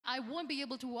I won't be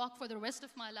able to walk for the rest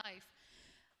of my life.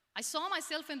 I saw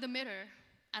myself in the mirror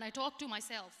and I talked to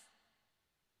myself.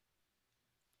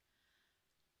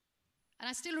 And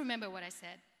I still remember what I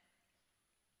said.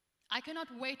 I cannot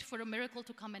wait for a miracle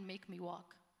to come and make me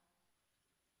walk.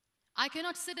 I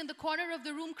cannot sit in the corner of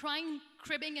the room crying,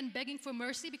 cribbing, and begging for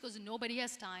mercy because nobody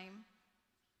has time.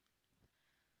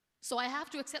 So I have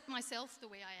to accept myself the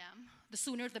way I am. The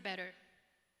sooner, the better.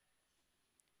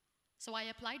 So I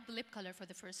applied the lip color for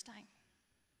the first time.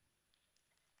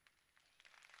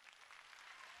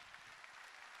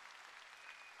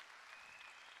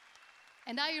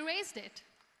 And I erased it.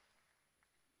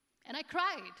 And I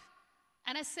cried.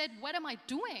 And I said, what am I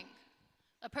doing?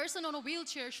 A person on a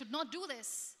wheelchair should not do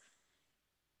this.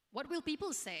 What will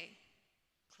people say?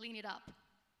 Clean it up.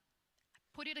 I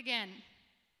put it again.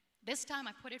 This time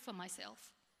I put it for myself.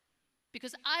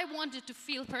 Because I wanted to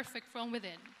feel perfect from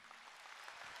within.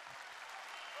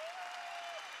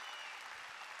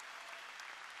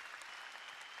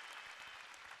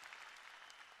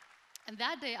 And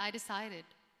that day I decided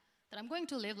that I'm going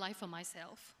to live life for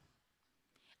myself.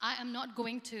 I am not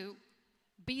going to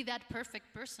be that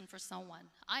perfect person for someone.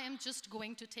 I am just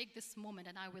going to take this moment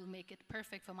and I will make it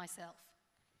perfect for myself.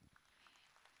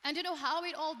 And you know how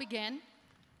it all began?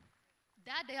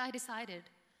 That day I decided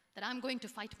that I'm going to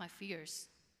fight my fears.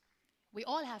 We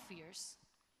all have fears.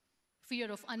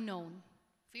 Fear of unknown,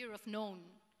 fear of known,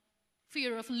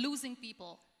 fear of losing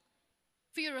people,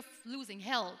 fear of losing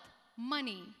health,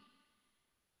 money.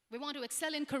 We want to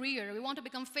excel in career, we want to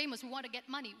become famous, we want to get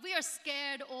money. We are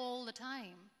scared all the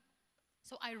time.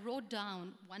 So I wrote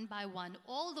down one by one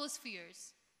all those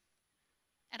fears.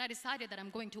 And I decided that I'm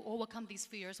going to overcome these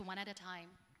fears one at a time.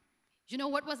 You know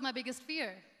what was my biggest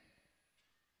fear?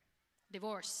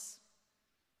 Divorce.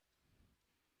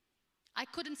 I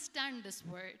couldn't stand this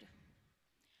word.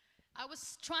 I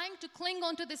was trying to cling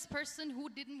on to this person who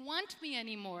didn't want me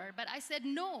anymore, but I said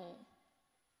no.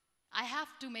 I have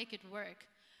to make it work.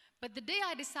 But the day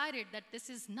I decided that this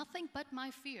is nothing but my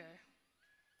fear,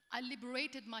 I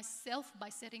liberated myself by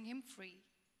setting him free.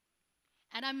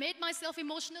 And I made myself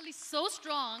emotionally so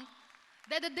strong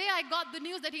that the day I got the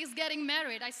news that he's getting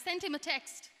married, I sent him a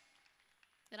text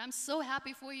that I'm so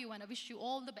happy for you and I wish you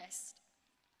all the best.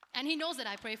 And he knows that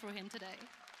I pray for him today.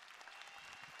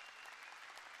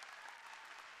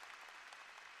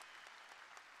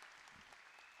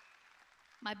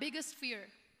 My biggest fear,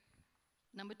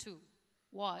 number 2,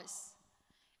 was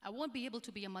I won't be able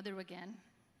to be a mother again.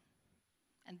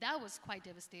 And that was quite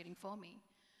devastating for me.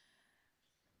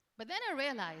 But then I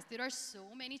realized there are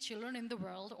so many children in the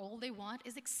world, all they want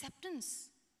is acceptance.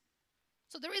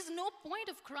 So there is no point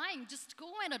of crying, just go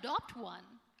and adopt one.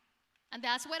 And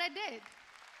that's what I did.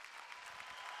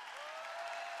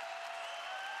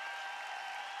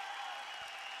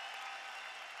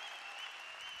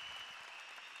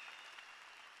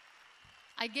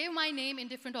 I gave my name in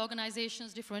different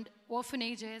organizations, different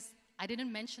orphanages. I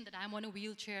didn't mention that I'm on a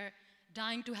wheelchair,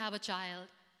 dying to have a child.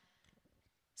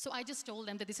 So I just told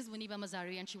them that this is Muniba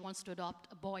Mazari and she wants to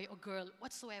adopt a boy or girl,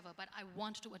 whatsoever, but I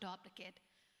want to adopt a kid.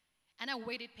 And I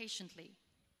waited patiently.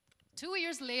 2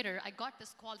 years later, I got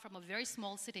this call from a very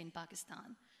small city in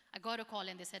Pakistan. I got a call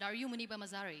and they said, are you Muniba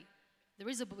Mazari? There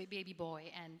is a baby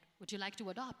boy and would you like to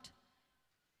adopt?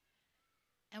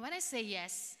 And when I say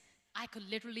yes, I could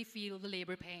literally feel the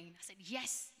labor pain. I said,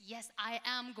 yes, yes, I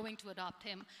am going to adopt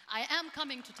him. I am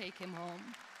coming to take him home.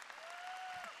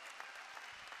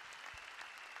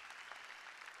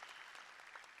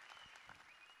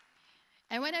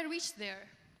 And when I reached there,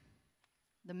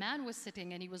 the man was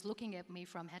sitting and he was looking at me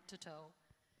from head to toe.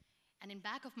 And in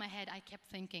back of my head, I kept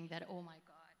thinking that, oh my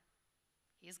God,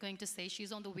 he's going to say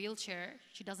she's on the wheelchair,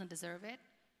 she doesn't deserve it.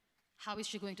 How is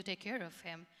she going to take care of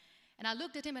him? And I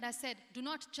looked at him and I said, do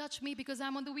not judge me because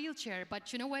I'm on the wheelchair.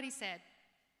 But you know what he said?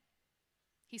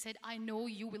 He said, I know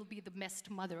you will be the best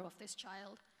mother of this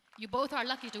child. You both are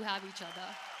lucky to have each other.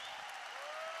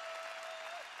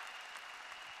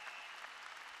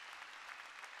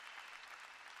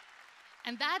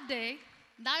 And that day,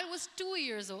 I was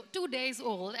 2 days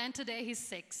old, and today he's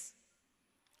 6.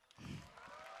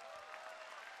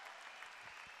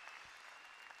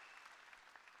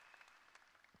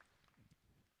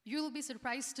 You'll be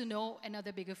surprised to know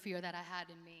another bigger fear that I had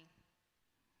in me.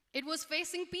 It was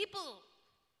facing people.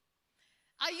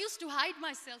 I used to hide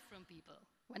myself from people.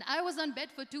 When I was on bed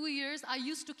for 2 years, I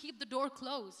used to keep the door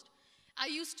closed. I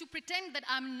used to pretend that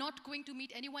I'm not going to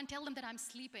meet anyone, tell them that I'm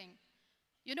sleeping.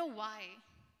 You know why?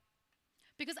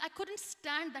 Because I couldn't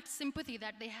stand that sympathy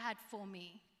that they had for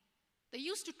me. They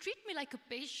used to treat me like a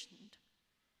patient.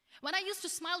 When I used to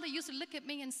smile, they used to look at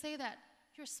me and say that,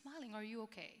 you're smiling, are you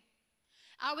okay?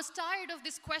 I was tired of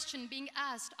this question being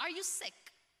asked, are you sick?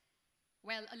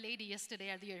 Well, a lady yesterday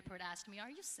at the airport asked me,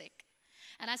 are you sick?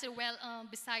 And I said, well,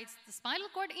 besides the spinal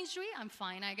cord injury, I'm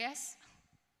fine, I guess.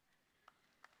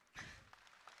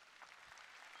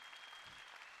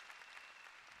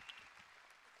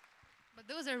 But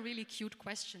those are really cute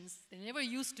questions. They never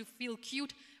used to feel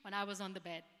cute when I was on the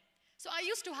bed. So I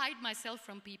used to hide myself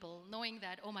from people, knowing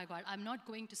that, oh my God, I'm not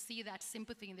going to see that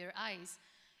sympathy in their eyes.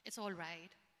 It's all right.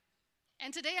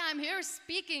 And today I'm here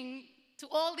speaking to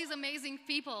all these amazing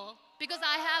people because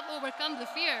I have overcome the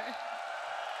fear.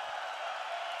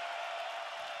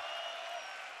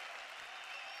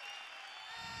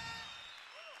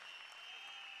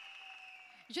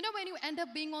 You know, when you end up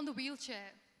being on the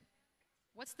wheelchair,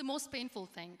 what's the most painful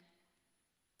thing?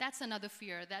 That's another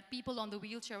fear that people on the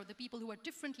wheelchair or the people who are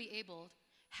differently abled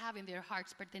have in their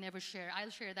hearts, but they never share.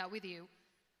 I'll share that with you.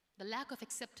 The lack of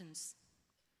acceptance.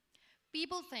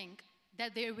 People think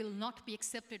that they will not be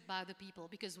accepted by the people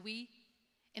because we,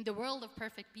 in the world of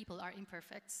perfect people, are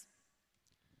imperfects.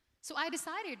 So I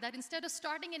decided that instead of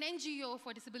starting an NGO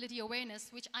for disability awareness,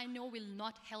 which I know will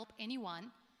not help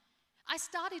anyone, I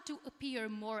started to appear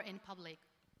more in public.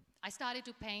 I started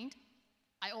to paint.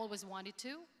 I always wanted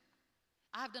to.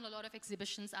 I have done a lot of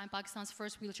exhibitions. I'm Pakistan's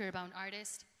first wheelchair-bound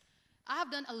artist. I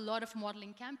have done a lot of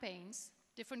modeling campaigns,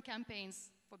 different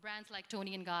campaigns for brands like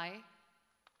Tony and Guy.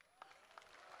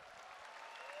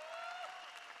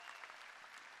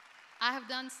 I have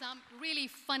done some really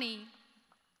funny,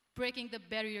 breaking the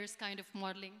barriers kind of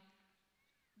modeling.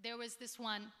 There was this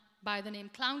one by the name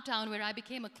Clown Town where I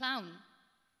became a clown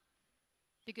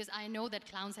because I know that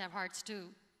clowns have hearts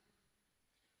too.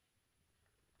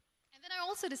 And then I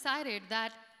also decided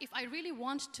that if I really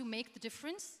want to make the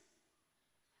difference,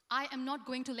 I am not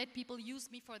going to let people use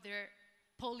me for their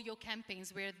polio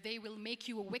campaigns where they will make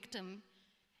you a victim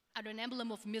and an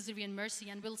emblem of misery and mercy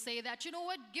and will say that, you know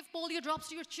what, give polio drops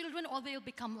to your children or they'll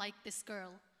become like this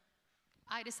girl.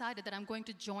 I decided that I'm going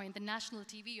to join the national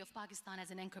TV of Pakistan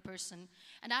as an anchor person.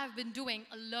 And I've been doing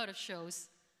a lot of shows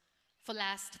for the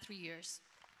last 3 years.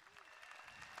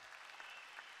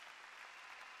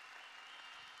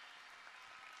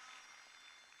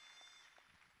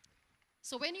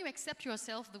 So when you accept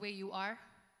yourself the way you are,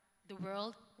 the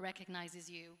world recognizes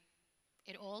you.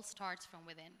 It all starts from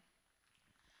within.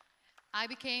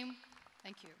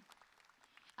 Thank you.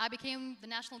 I became the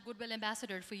National Goodwill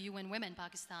Ambassador for UN Women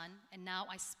Pakistan, and now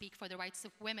I speak for the rights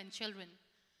of women, children.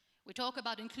 We talk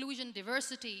about inclusion,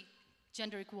 diversity,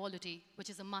 gender equality, which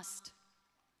is a must.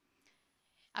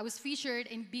 I was featured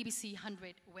in BBC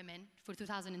 100 Women for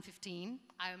 2015.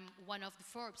 I'm one of the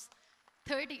Forbes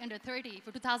 30 under 30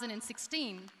 for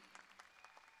 2016.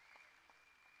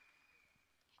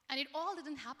 And it all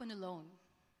didn't happen alone.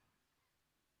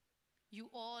 You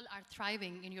all are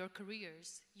thriving in your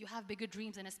careers. You have bigger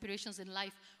dreams and aspirations in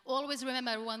life. Always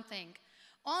remember one thing.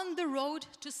 On the road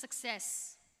to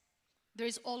success, there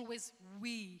is always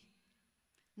we,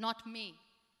 not me.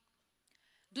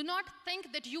 Do not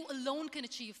think that you alone can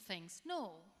achieve things.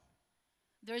 No.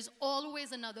 There is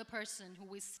always another person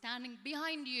who is standing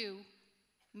behind you,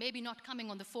 maybe not coming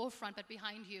on the forefront, but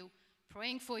behind you,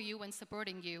 praying for you and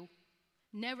supporting you.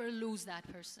 Never lose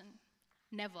that person.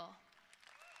 Never.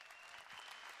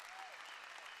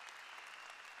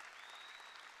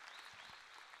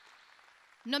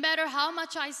 No matter how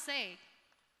much I say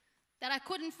that I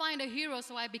couldn't find a hero,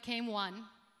 so I became one,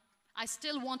 I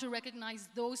still want to recognize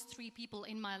those 3 people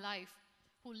in my life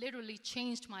who literally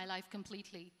changed my life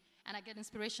completely, and I get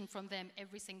inspiration from them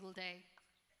every single day.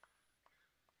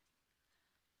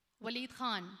 Waleed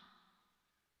Khan.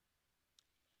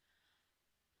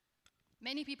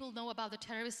 Many people know about the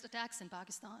terrorist attacks in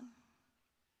Pakistan.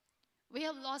 We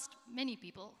have lost many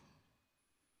people.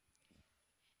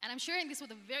 And I'm sharing this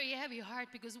with a very heavy heart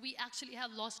because we actually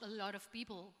have lost a lot of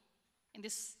people in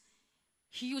this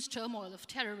huge turmoil of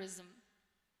terrorism.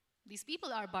 These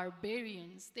people are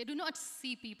barbarians. They do not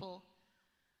see people.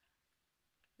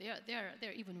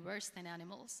 They're even worse than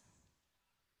animals.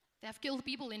 They have killed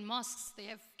people in mosques. They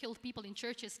have killed people in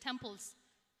churches, temples,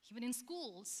 even in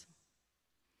schools.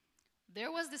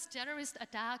 There was this terrorist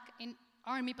attack in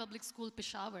Army Public School,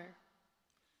 Peshawar,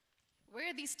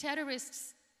 where these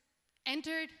terrorists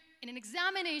entered in an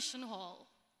examination hall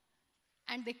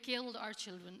and they killed our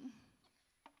children.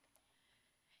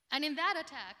 And in that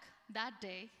attack, that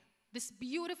day, this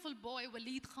beautiful boy,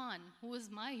 Waleed Khan, who was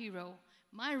my hero,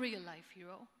 my real life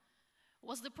hero,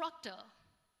 was the proctor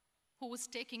who was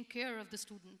taking care of the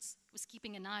students, was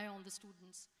keeping an eye on the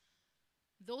students.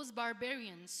 Those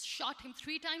barbarians shot him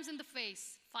 3 times in the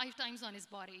face, 5 times on his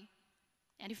body,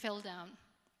 and he fell down.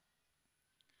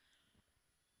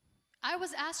 I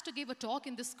was asked to give a talk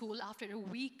in the school after a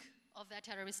week of that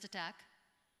terrorist attack.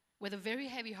 With a very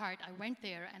heavy heart, I went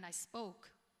there and I spoke.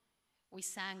 We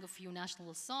sang a few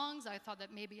national songs. I thought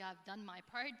that maybe I've done my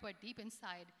part, but deep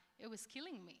inside, it was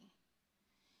killing me.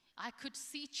 I could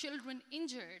see children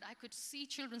injured. I could see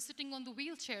children sitting on the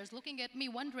wheelchairs looking at me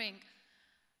wondering,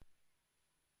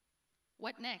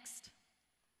 what next?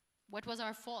 What was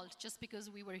our fault? Just because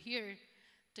we were here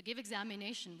to give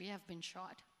examination, we have been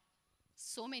shot.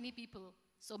 So many people,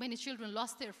 so many children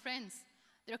lost their friends.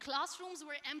 Their classrooms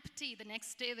were empty. The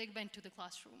next day they went to the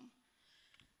classroom.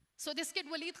 So this kid,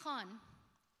 Walid Khan,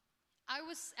 I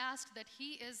was asked that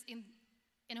he is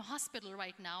in a hospital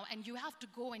right now, and you have to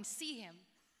go and see him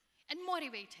and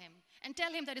motivate him and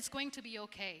tell him that it's going to be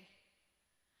okay.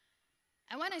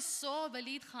 And when I saw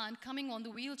Walid Khan coming on the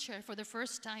wheelchair for the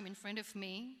first time in front of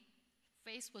me,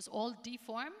 face was all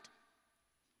deformed.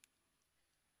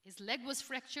 His leg was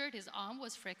fractured, his arm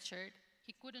was fractured.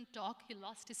 He couldn't talk, he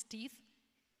lost his teeth.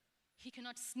 He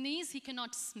cannot sneeze, he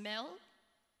cannot smell.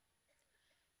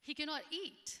 He cannot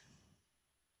eat.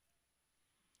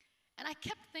 And I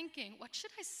kept thinking, what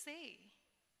should I say?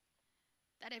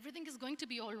 That everything is going to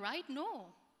be all right? No,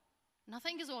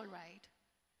 nothing is all right.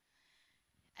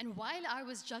 And while I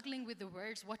was juggling with the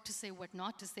words, what to say, what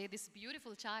not to say, this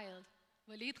beautiful child,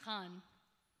 Walid Khan,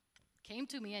 came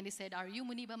to me and he said, "Are you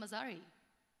Muniba Mazari?"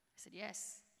 I said,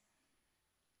 "Yes."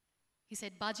 He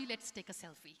said, "Baji, let's take a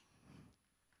selfie."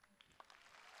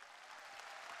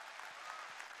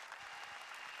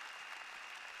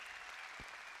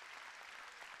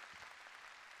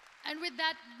 And with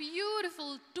that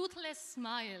beautiful, toothless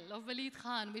smile of Walid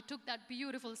Khan, we took that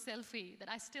beautiful selfie that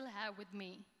I still have with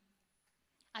me.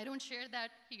 I don't share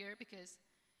that here because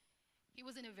he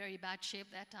was in a very bad shape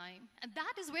that time. And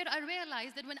that is where I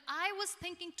realized that when I was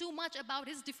thinking too much about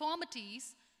his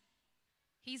deformities,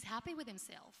 he's happy with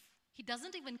himself. He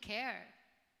doesn't even care.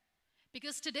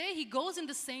 Because today he goes in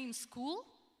the same school,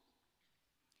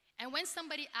 and when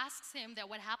somebody asks him that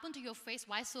what happened to your face,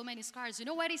 why so many scars, you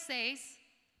know what he says?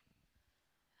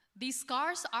 "These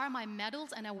scars are my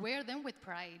medals and I wear them with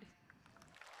pride."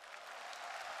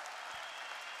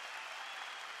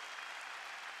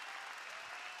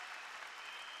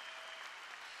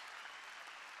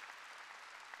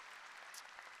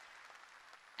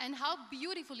 And how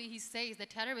beautifully he says the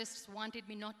terrorists wanted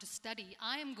me not to study.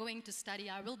 I am going to study.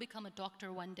 I will become a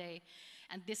doctor one day.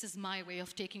 And this is my way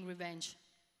of taking revenge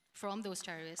from those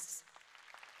terrorists.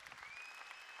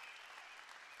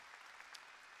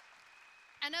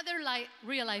 Another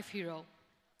real-life hero,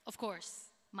 of course,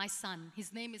 my son.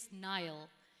 His name is Nile,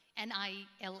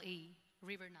 N-I-L-E,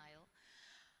 River Nile.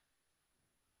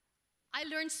 I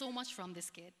learned so much from this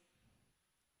kid.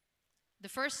 The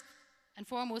first and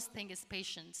foremost thing is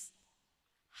patience.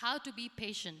 How to be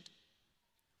patient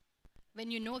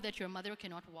when you know that your mother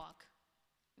cannot walk,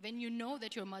 when you know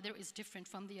that your mother is different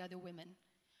from the other women,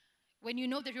 when you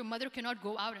know that your mother cannot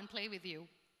go out and play with you,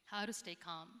 how to stay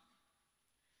calm.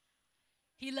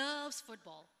 He loves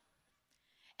football.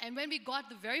 And when we got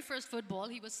the very first football,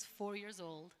 he was 4 years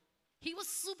old. He was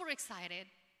super excited.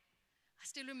 I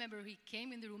still remember he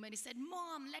came in the room and he said,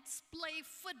 "Mom, let's play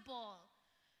football."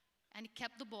 And he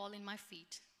kept the ball in my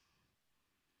feet.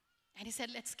 And he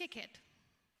said, "Let's kick it."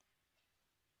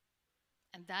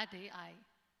 And that day I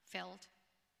felt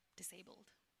disabled.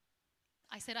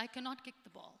 I said, "I cannot kick the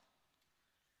ball."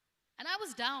 And I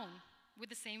was down with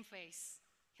the same face.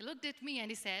 He looked at me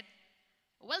and he said,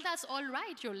 "Well, that's all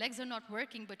right. Your legs are not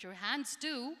working, but your hands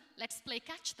do. Let's play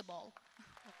catch the ball."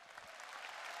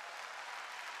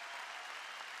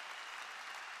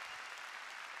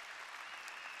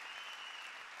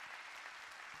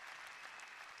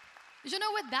 You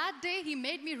know what? That day he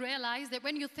made me realize that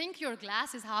when you think your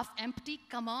glass is half empty,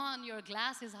 come on, your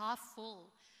glass is half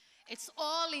full. It's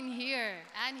all in here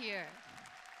and here.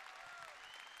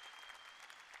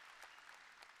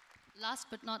 Last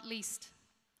but not least,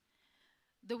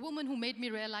 the woman who made me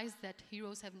realize that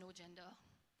heroes have no gender.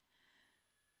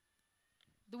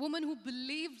 The woman who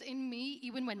believed in me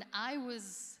even when I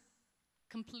was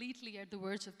completely at the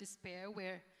verge of despair,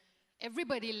 where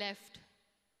everybody left,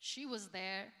 she was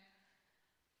there.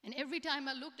 And every time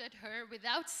I looked at her,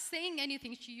 without saying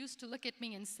anything, she used to look at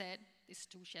me and said, "This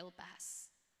too shall pass.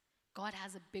 God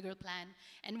has a bigger plan.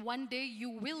 And one day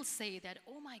you will say that,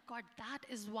 oh my God, that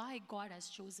is why God has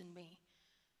chosen me."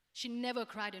 She never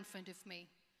cried in front of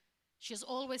me. She has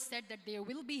always said that there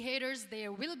will be haters,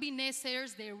 there will be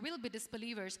naysayers, there will be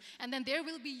disbelievers, and then there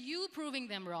will be you proving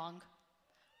them wrong.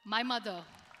 My mother.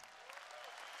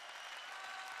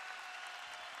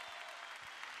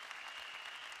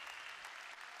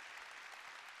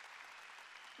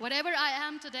 Whatever I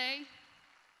am today,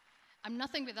 I'm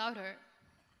nothing without her.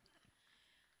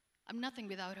 I'm nothing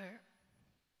without her.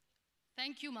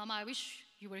 Thank you, Mama. I wish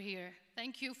you were here.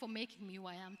 Thank you for making me who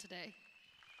I am today.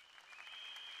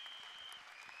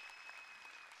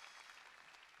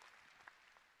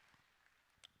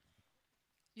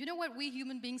 You know what? We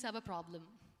human beings have a problem.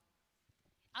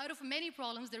 Out of many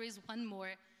problems, there is one more,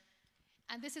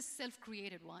 and this is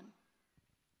self-created one.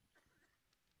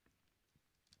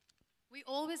 We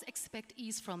always expect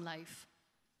ease from life.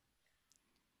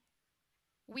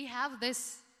 We have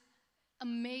this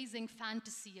amazing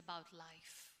fantasy about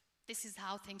life. This is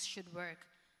how things should work.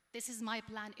 This is my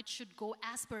plan. It should go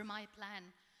as per my plan.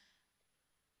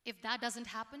 If that doesn't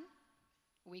happen,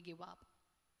 we give up.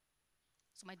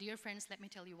 So my dear friends, let me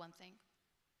tell you one thing.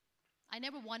 I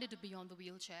never wanted to be on the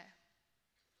wheelchair.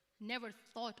 Never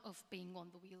thought of being on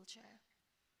the wheelchair.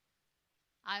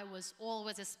 I was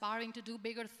always aspiring to do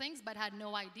bigger things, but had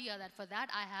no idea that for that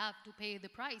I have to pay the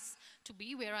price to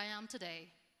be where I am today.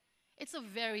 It's a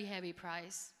very heavy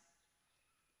price.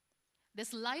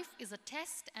 This life is a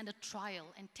test and a trial,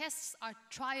 and tests are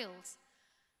trials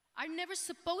are never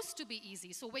supposed to be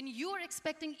easy. So when you are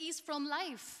expecting ease from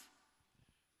life,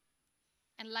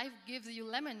 and life gives you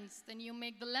lemons, then you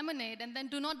make the lemonade, and then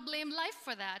do not blame life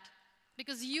for that,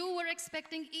 because you were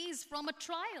expecting ease from a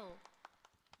trial.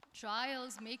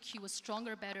 Trials make you a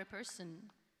stronger, better person.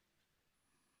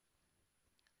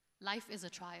 Life is a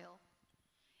trial,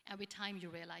 and with time you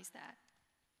realize that.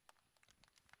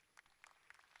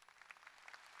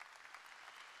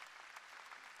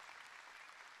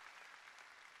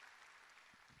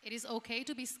 It is okay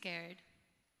to be scared.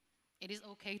 It is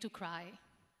okay to cry.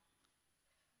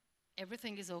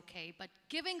 Everything is okay, but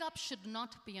giving up should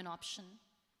not be an option.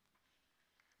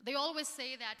 They always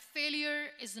say that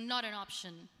failure is not an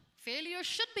option. Failure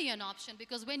should be an option,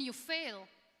 because when you fail,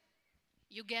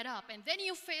 you get up, and then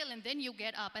you fail, and then you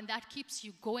get up, and that keeps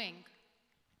you going.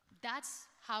 That's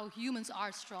how humans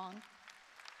are strong.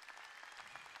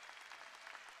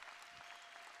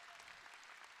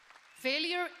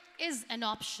 Failure is an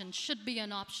option, should be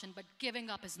an option, but giving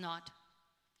up is not.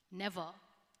 Never.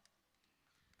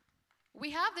 We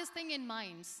have this thing in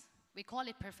minds. We call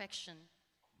it perfection.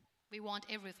 We want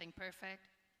everything perfect.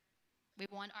 We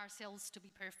want ourselves to be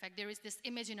perfect. There is this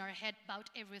image in our head about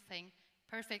everything.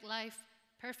 Perfect life,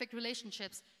 perfect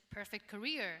relationships, perfect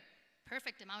career,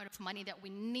 perfect amount of money that we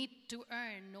need to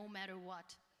earn no matter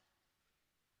what.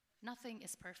 Nothing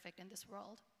is perfect in this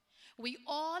world. We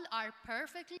all are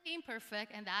perfectly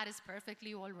imperfect, and that is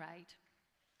perfectly all right.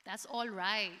 That's all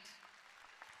right.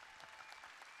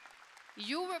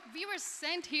 We were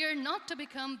sent here not to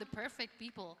become the perfect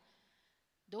people.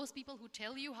 Those people who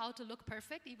tell you how to look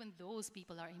perfect, even those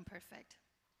people are imperfect.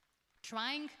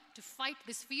 Trying to fight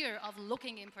this fear of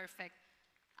looking imperfect.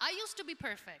 I used to be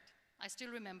perfect. I still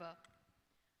remember.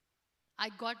 I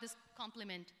got this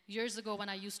compliment years ago when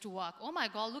I used to walk. Oh my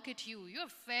God, look at you. You're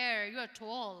fair, you're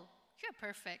tall, you're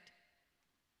perfect.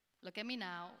 Look at me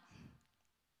now.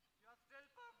 You're still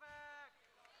perfect.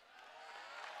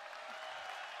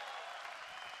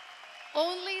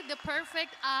 Only the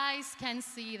perfect eyes can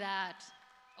see that.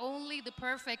 Only the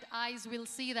perfect eyes will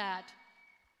see that.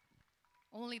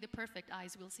 Only the perfect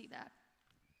eyes will see that.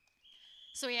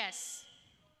 So yes,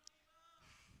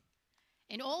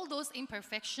 in all those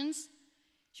imperfections,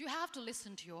 you have to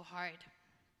listen to your heart.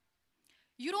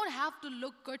 You don't have to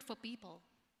look good for people.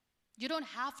 You don't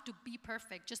have to be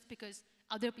perfect just because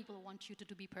other people want you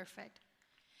to be perfect.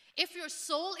 If your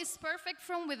soul is perfect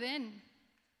from within,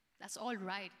 that's all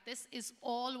right. This is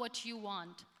all what you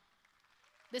want.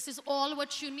 This is all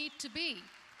what you need to be.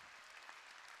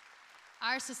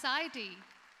 Our society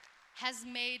has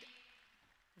made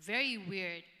very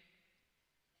weird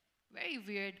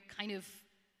kind of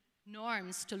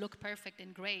norms to look perfect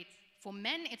and great. For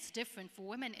men, it's different. For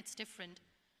women, it's different.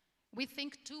 We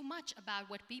think too much about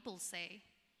what people say.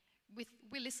 We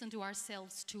listen to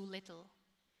ourselves too little.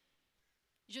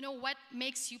 You know what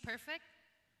makes you perfect?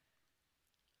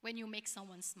 When you make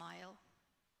someone smile.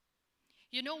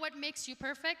 You know what makes you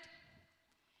perfect?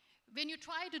 When you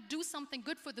try to do something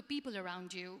good for the people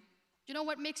around you. You know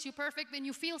what makes you perfect? When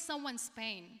you feel someone's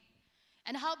pain.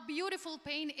 And how beautiful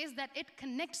pain is that it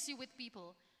connects you with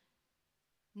people.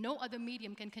 No other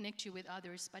medium can connect you with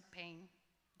others but pain.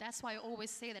 That's why I always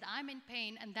say that I'm in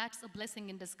pain, and that's a blessing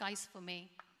in disguise for me.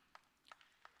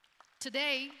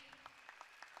 Today,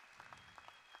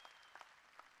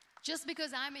 just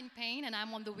because I'm in pain and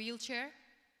I'm on the wheelchair,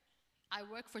 I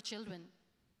work for children.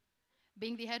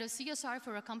 Being the head of CSR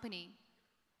for a company,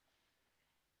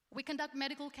 we conduct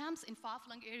medical camps in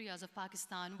far-flung areas of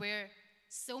Pakistan where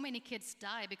so many kids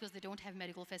die because they don't have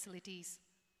medical facilities.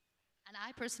 And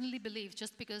I personally believe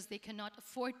just because they cannot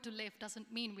afford to live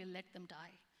doesn't mean we'll let them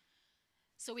die.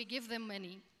 So we give them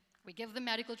money, we give them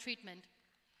medical treatment,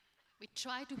 we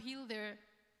try to heal their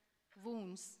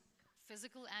wounds,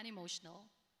 physical and emotional.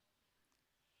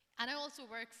 And I also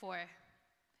work for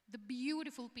the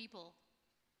beautiful people.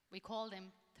 We call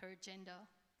them third gender.